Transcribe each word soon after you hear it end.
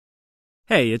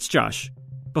Hey, it's Josh.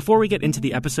 Before we get into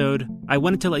the episode, I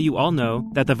wanted to let you all know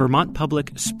that the Vermont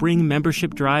Public Spring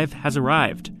Membership Drive has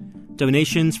arrived.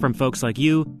 Donations from folks like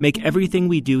you make everything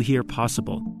we do here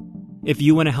possible. If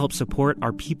you want to help support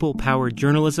our people-powered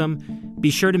journalism,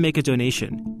 be sure to make a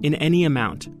donation in any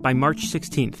amount by March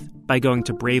 16th by going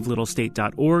to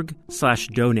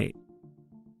bravelittlestate.org/donate.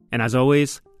 And as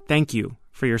always, thank you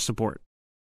for your support.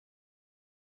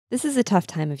 This is a tough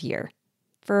time of year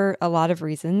for a lot of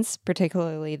reasons,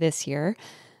 particularly this year.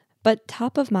 But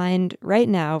top of mind right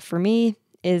now for me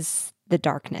is the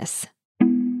darkness.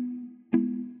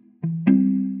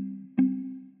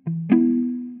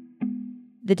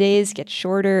 The days get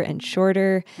shorter and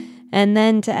shorter, and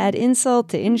then to add insult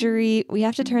to injury, we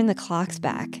have to turn the clocks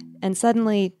back, and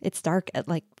suddenly it's dark at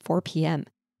like 4 p.m.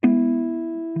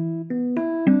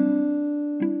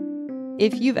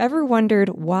 If you've ever wondered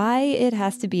why it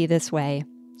has to be this way,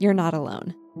 you're not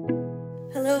alone.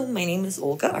 Hello, my name is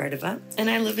Olga Ardova, and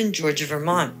I live in Georgia,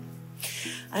 Vermont.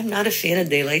 I'm not a fan of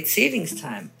daylight savings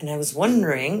time, and I was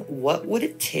wondering what would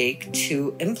it take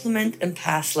to implement and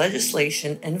pass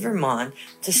legislation in Vermont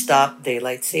to stop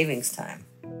daylight savings time?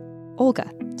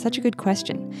 Olga, such a good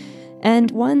question,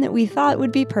 and one that we thought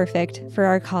would be perfect for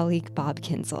our colleague Bob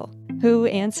Kinzel, who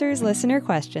answers listener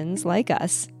questions like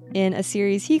us in a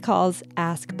series he calls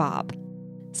Ask Bob.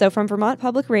 So from Vermont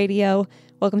Public Radio,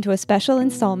 welcome to a special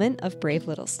installment of Brave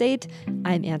Little State.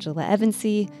 I'm Angela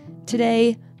Evansy.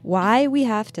 Today, why we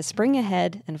have to spring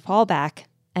ahead and fall back,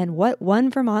 and what one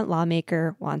Vermont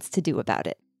lawmaker wants to do about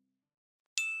it.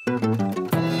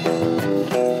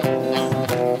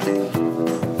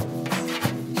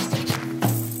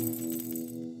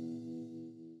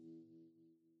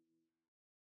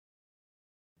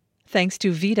 Thanks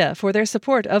to VITA for their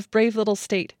support of Brave Little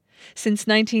State. Since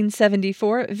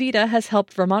 1974, VITA has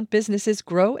helped Vermont businesses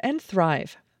grow and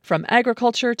thrive. From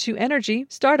agriculture to energy,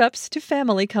 startups to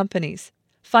family companies.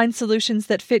 Find solutions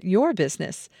that fit your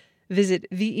business. Visit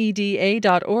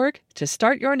VEDA.org to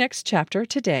start your next chapter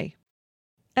today.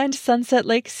 And Sunset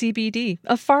Lake CBD,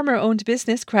 a farmer-owned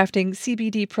business crafting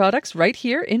CBD products right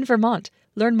here in Vermont.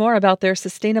 Learn more about their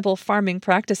sustainable farming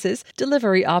practices,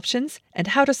 delivery options, and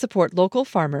how to support local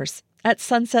farmers at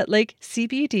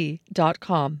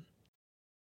sunsetlakecbd.com.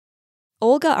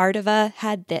 Olga Ardova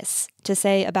had this to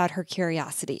say about her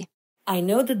curiosity. I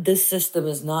know that this system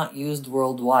is not used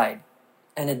worldwide,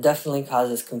 and it definitely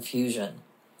causes confusion.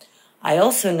 I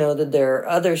also know that there are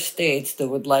other states that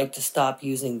would like to stop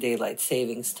using daylight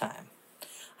savings time.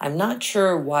 I'm not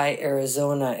sure why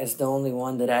Arizona is the only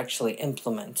one that actually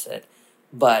implements it,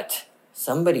 but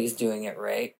somebody's doing it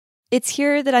right. It's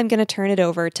here that I'm going to turn it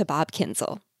over to Bob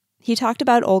Kinzel. He talked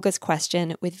about Olga's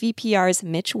question with VPR's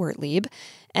Mitch Wertlieb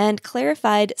and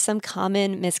clarified some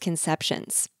common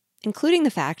misconceptions, including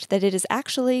the fact that it is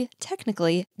actually,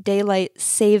 technically, daylight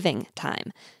saving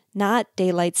time, not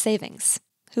daylight savings.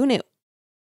 Who knew?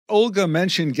 Olga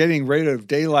mentioned getting rid of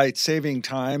daylight saving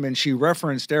time, and she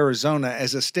referenced Arizona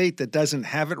as a state that doesn't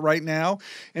have it right now.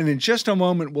 And in just a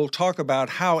moment, we'll talk about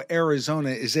how Arizona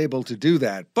is able to do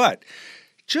that. But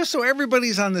just so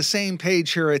everybody's on the same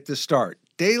page here at the start,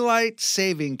 daylight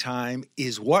saving time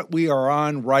is what we are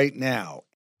on right now.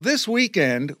 This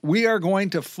weekend, we are going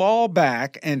to fall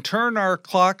back and turn our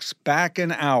clocks back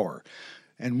an hour.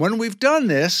 And when we've done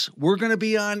this, we're going to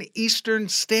be on Eastern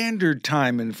Standard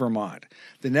Time in Vermont.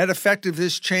 The net effect of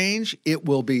this change, it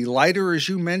will be lighter, as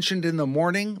you mentioned, in the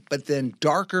morning, but then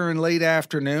darker in late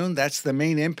afternoon. That's the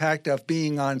main impact of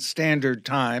being on Standard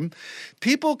Time.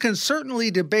 People can certainly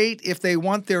debate if they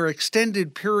want their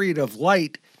extended period of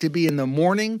light to be in the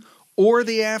morning or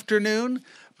the afternoon.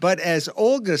 But as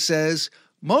Olga says,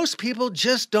 most people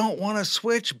just don't want to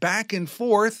switch back and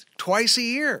forth twice a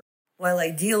year. While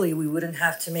ideally we wouldn't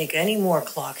have to make any more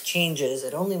clock changes,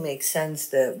 it only makes sense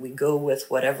that we go with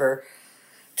whatever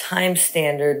time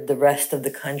standard the rest of the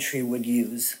country would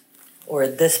use. Or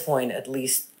at this point, at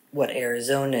least what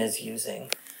Arizona is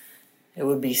using. It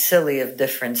would be silly if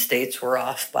different states were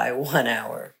off by 1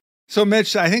 hour. So,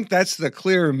 Mitch, I think that's the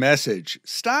clear message.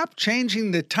 Stop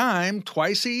changing the time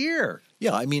twice a year.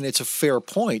 Yeah, I mean, it's a fair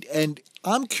point. And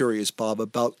I'm curious, Bob,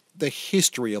 about the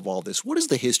history of all this. What is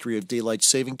the history of daylight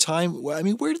saving time? I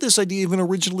mean, where did this idea even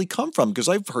originally come from? Because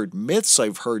I've heard myths,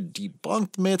 I've heard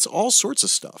debunked myths, all sorts of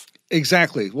stuff.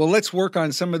 Exactly. Well, let's work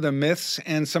on some of the myths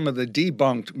and some of the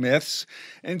debunked myths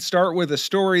and start with a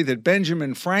story that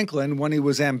Benjamin Franklin, when he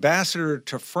was ambassador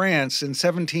to France in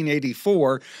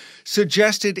 1784,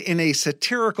 suggested in a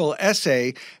satirical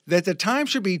essay that the time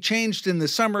should be changed in the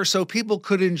summer so people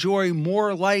could enjoy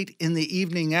more light in the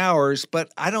evening hours. But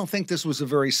I don't think this was a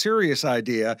very serious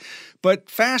idea. But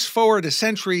fast forward a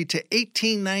century to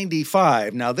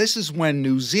 1895. Now, this is when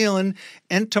New Zealand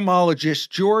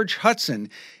entomologist George Hudson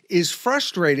is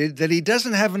frustrated that he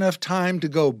doesn't have enough time to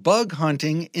go bug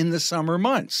hunting in the summer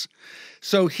months.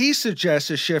 So he suggests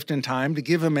a shift in time to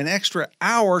give him an extra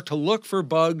hour to look for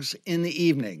bugs in the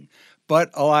evening. But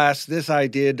alas, this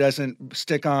idea doesn't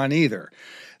stick on either.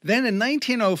 Then in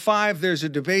 1905, there's a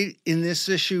debate in this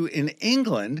issue in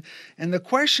England, and the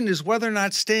question is whether or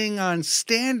not staying on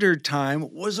standard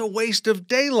time was a waste of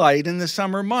daylight in the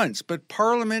summer months. But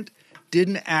Parliament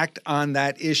didn't act on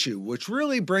that issue, which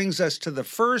really brings us to the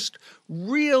first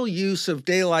real use of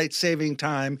daylight saving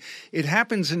time. It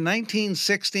happens in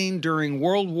 1916 during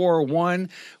World War I,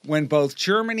 when both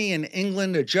Germany and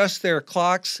England adjust their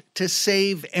clocks to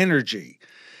save energy.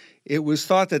 It was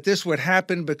thought that this would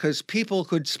happen because people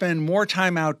could spend more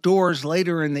time outdoors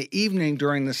later in the evening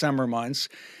during the summer months.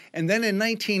 And then in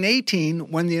 1918,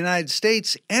 when the United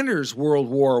States enters World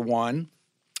War I,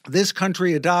 this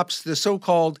country adopts the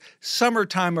so-called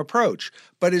summertime approach.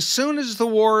 But as soon as the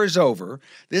war is over,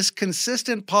 this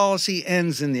consistent policy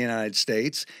ends in the United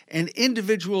States, and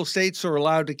individual states are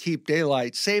allowed to keep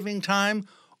daylight saving time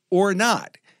or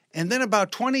not. And then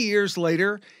about 20 years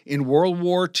later, in World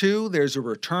War II, there's a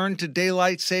return to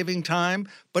daylight saving time.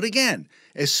 But again,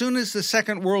 as soon as the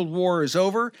Second World War is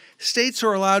over, states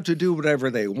are allowed to do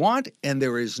whatever they want, and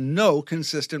there is no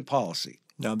consistent policy.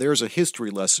 Now, there's a history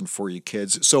lesson for you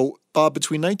kids. So, Bob,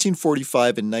 between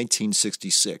 1945 and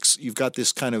 1966, you've got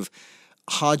this kind of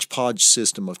hodgepodge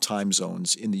system of time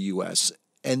zones in the U.S.,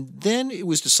 and then it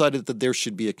was decided that there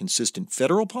should be a consistent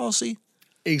federal policy?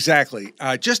 Exactly.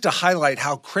 Just to highlight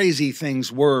how crazy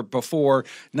things were before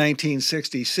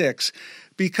 1966,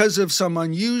 because of some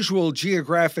unusual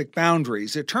geographic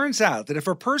boundaries, it turns out that if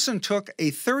a person took a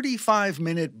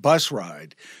 35-minute bus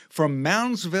ride from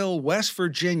Moundsville, West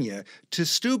Virginia to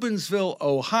Steubenville,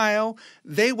 Ohio,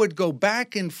 they would go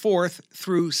back and forth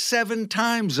through 7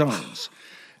 time zones.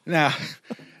 Now,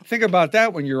 think about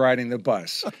that when you're riding the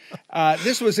bus.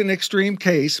 This was an extreme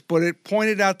case, but it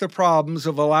pointed out the problems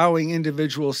of allowing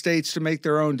individual states to make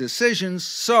their own decisions.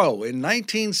 So, in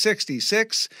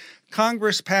 1966,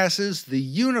 Congress passes the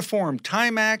Uniform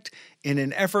Time Act in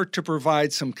an effort to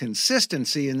provide some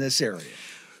consistency in this area.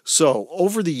 So,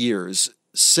 over the years,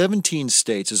 17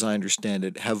 states, as I understand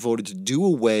it, have voted to do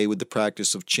away with the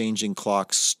practice of changing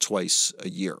clocks twice a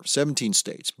year. 17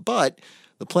 states. But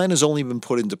the plan has only been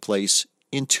put into place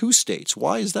in 2 states.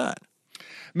 Why is that?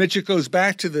 Mitch, it goes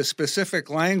back to the specific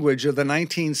language of the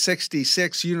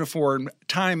 1966 Uniform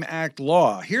Time Act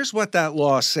law. Here's what that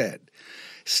law said.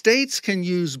 States can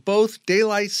use both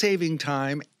daylight saving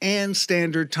time and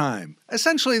standard time,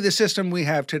 essentially the system we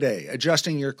have today,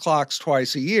 adjusting your clocks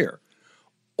twice a year.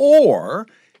 Or,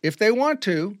 if they want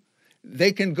to,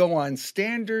 they can go on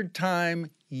standard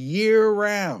time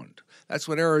year-round. That's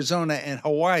what Arizona and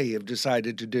Hawaii have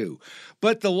decided to do.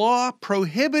 But the law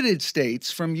prohibited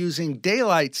states from using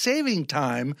daylight saving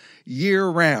time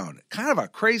year-round. Kind of a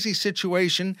crazy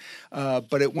situation,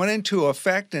 but it went into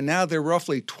effect, and now there are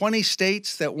roughly 20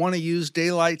 states that want to use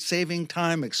daylight saving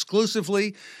time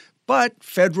exclusively, but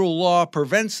federal law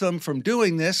prevents them from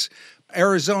doing this.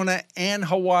 Arizona and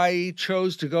Hawaii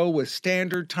chose to go with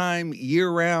standard time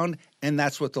year-round, and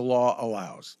that's what the law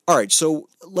allows. All right, so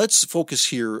let's focus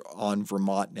here on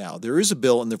Vermont now. There is a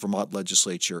bill in the Vermont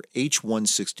legislature,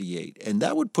 H-168, and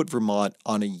that would put Vermont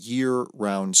on a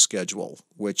year-round schedule,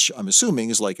 which I'm assuming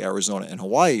is like Arizona and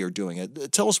Hawaii are doing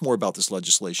it. Tell us more about this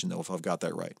legislation, though, if I've got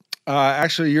that right.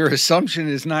 Actually, your assumption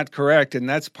is not correct, and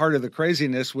that's part of the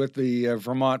craziness with the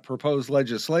Vermont proposed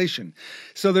legislation.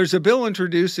 So there's a bill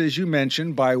introduced, as you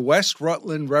mentioned, by West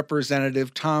Rutland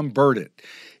Representative Tom Burdett.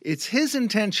 It's his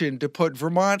intention to put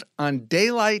Vermont on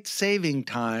daylight saving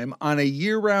time on a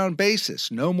year-round basis,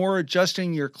 no more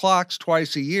adjusting your clocks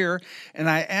twice a year, and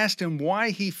I asked him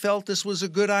why he felt this was a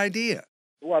good idea.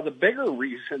 Well, the bigger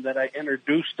reason that I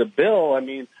introduced the bill,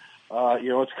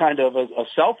 it's kind of a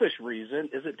selfish reason,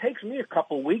 is it takes me a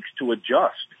couple weeks to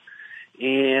adjust.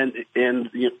 And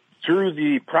through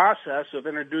the process of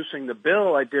introducing the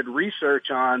bill, I did research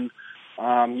on,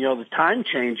 the time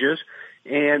changes.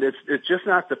 And it's just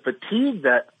not the fatigue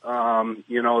that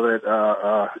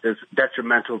is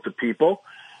detrimental to people.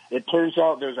 It turns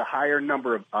out there's a higher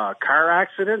number of car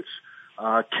accidents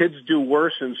Kids do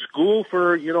worse in school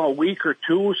for, a week or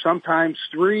two, sometimes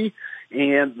 3.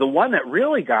 And the one that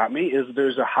really got me is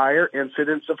there's a higher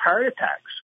incidence of heart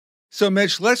attacks. So,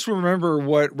 Mitch, let's remember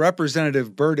what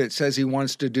Representative Burdett says he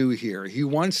wants to do here. He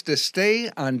wants to stay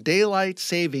on daylight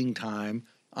saving time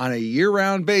on a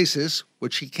year-round basis,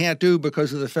 which he can't do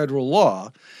because of the federal law,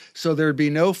 so there'd be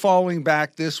no falling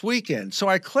back this weekend. So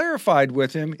I clarified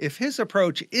with him, if his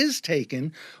approach is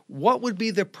taken, what would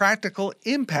be the practical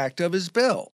impact of his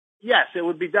bill? Yes, it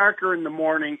would be darker in the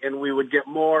morning, and we would get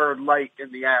more light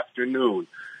in the afternoon.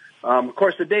 Of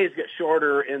course, the days get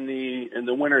shorter in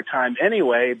the wintertime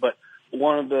anyway, but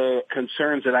one of the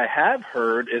concerns that I have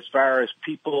heard as far as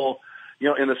people,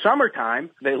 in the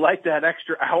summertime, they like that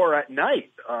extra hour at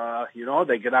night.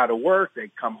 They get out of work, they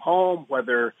come home,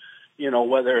 whether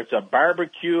it's a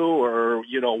barbecue or,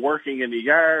 working in the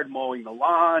yard, mowing the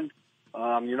lawn,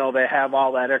 they have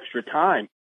all that extra time.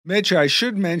 Mitch, I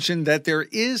should mention that there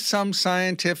is some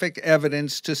scientific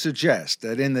evidence to suggest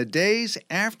that in the days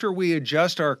after we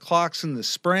adjust our clocks in the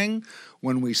spring,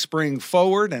 when we spring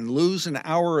forward and lose an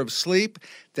hour of sleep,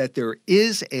 that there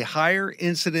is a higher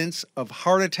incidence of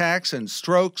heart attacks and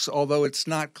strokes, although it's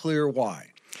not clear why.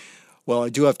 Well, I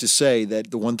do have to say that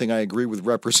the one thing I agree with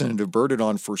Representative Burdett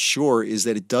on for sure is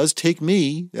that it does take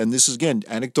me, and this is, again,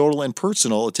 anecdotal and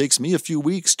personal, it takes me a few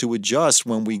weeks to adjust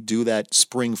when we do that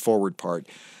spring forward part.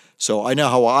 So I know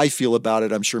how I feel about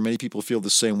it. I'm sure many people feel the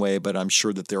same way, but I'm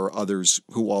sure that there are others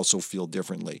who also feel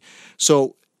differently.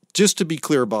 So just to be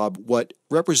clear, Bob, what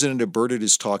Representative Burdett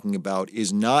is talking about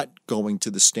is not going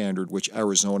to the standard which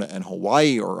Arizona and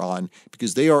Hawaii are on,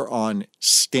 because they are on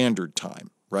standard time,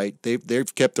 right?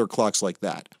 They've kept their clocks like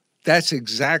that. That's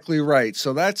exactly right.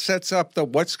 So that sets up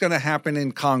what's going to happen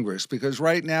in Congress, because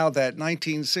right now that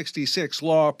 1966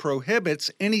 law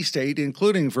prohibits any state,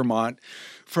 including Vermont,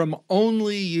 from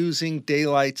only using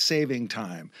daylight saving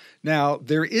time. Now,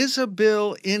 there is a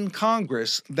bill in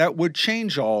Congress that would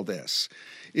change all this.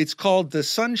 It's called the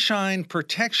Sunshine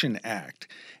Protection Act,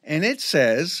 and it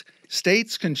says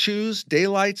states can choose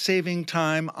daylight saving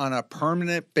time on a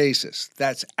permanent basis.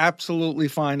 That's absolutely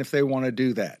fine if they want to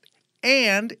do that.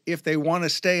 And if they want to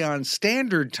stay on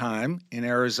standard time in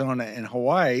Arizona and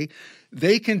Hawaii,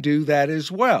 they can do that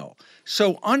as well.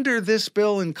 So under this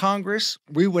bill in Congress,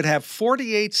 we would have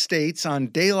 48 states on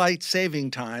daylight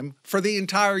saving time for the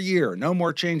entire year, no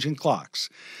more changing clocks.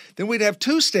 Then we'd have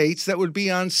 2 states that would be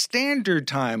on standard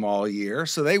time all year,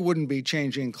 so they wouldn't be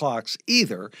changing clocks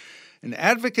either. And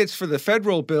advocates for the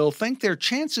federal bill think their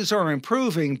chances are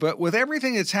improving, but with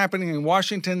everything that's happening in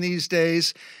Washington these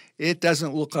days, it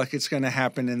doesn't look like it's going to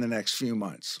happen in the next few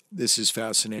months. This is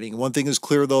fascinating. One thing is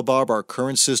clear, though, Bob, our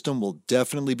current system will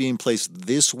definitely be in place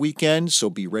this weekend, so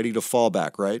be ready to fall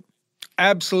back, right?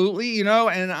 Absolutely.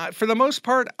 And for the most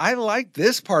part, I like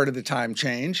this part of the time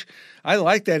change. I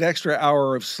like that extra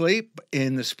hour of sleep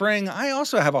in the spring. I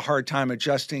also have a hard time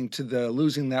adjusting to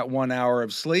losing that 1 hour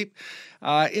of sleep.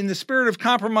 In the spirit of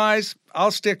compromise, I'll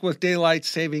stick with daylight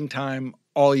saving time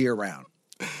all year round.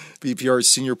 BPR's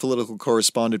senior political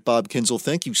correspondent, Bob Kinzel,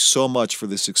 thank you so much for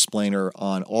this explainer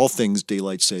on all things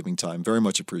daylight saving time. Very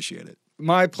much appreciate it.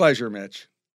 My pleasure, Mitch.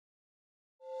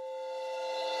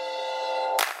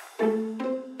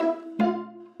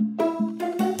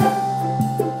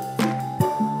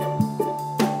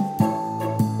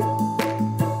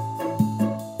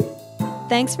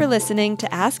 Thanks for listening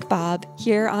to Ask Bob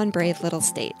here on Brave Little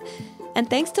State. And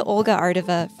thanks to Olga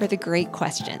Ardova for the great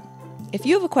question. If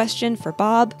you have a question for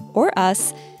Bob or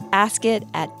us, ask it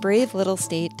at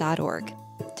bravelittlestate.org.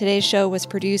 Today's show was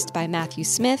produced by Matthew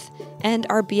Smith and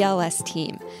our BLS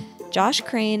team, Josh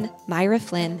Crane, Myra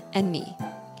Flynn, and me.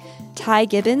 Ty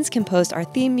Gibbons composed our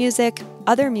theme music,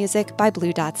 other music by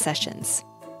Blue Dot Sessions.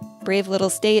 Brave Little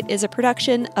State is a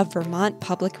production of Vermont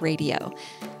Public Radio.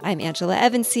 I'm Angela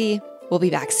Evansy. We'll be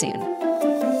back soon.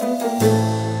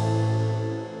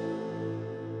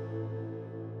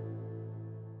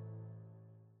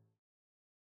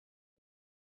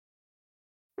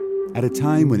 At a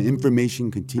time when information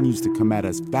continues to come at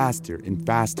us faster and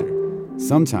faster,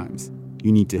 sometimes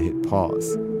you need to hit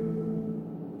pause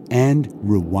and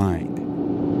rewind.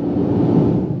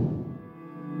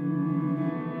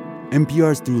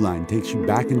 NPR's Throughline takes you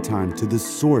back in time to the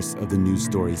source of the news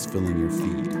stories filling your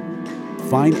feed.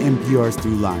 Find NPR's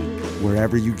Throughline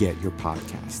wherever you get your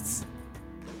podcasts.